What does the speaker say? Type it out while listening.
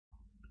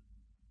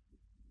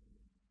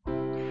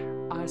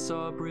I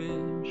saw a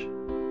bridge.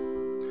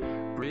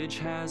 Bridge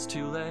has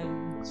two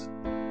legs.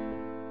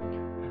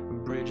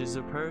 Bridge is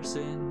a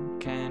person,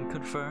 can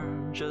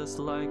confirm just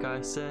like I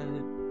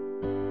said.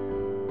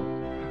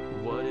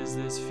 What is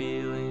this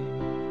feeling?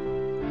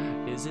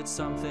 Is it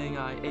something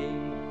I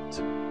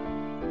ate?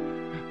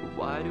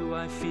 Why do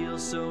I feel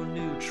so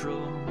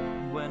neutral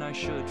when I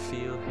should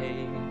feel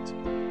hate?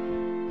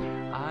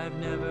 I've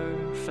never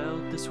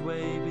felt this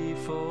way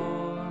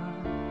before.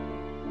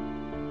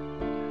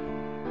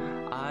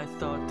 I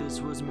thought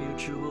this was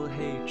mutual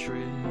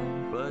hatred,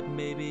 but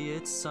maybe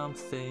it's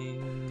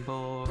something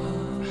more.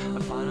 I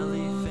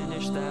finally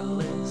finished that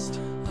list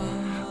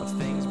of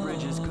things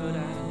bridges could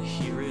add.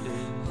 Here it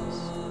is.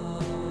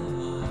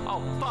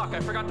 Oh fuck, I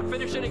forgot to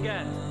finish it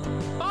again.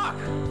 Fuck!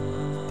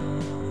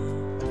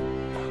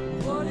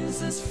 What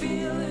is this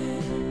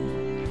feeling?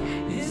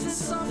 Is it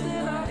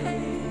something I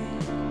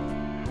hate?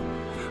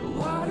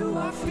 Why do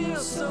I feel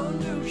so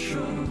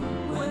neutral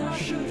when I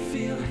should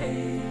feel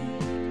hate?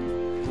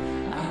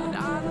 And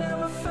I've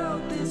never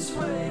felt this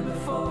way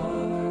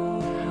before.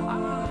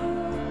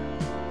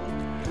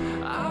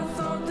 I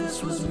thought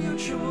this was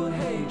mutual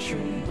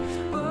hatred,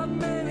 but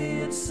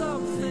maybe it's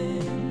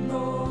something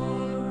more.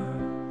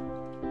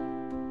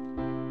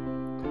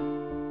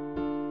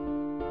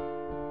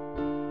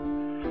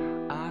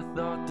 I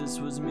thought this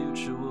was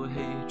mutual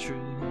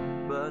hatred,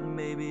 but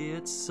maybe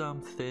it's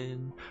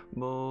something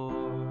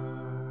more.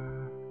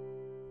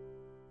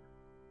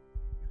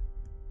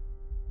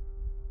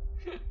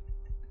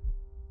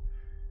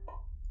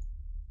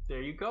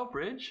 There you go,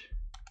 Bridge.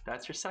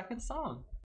 That's your second song.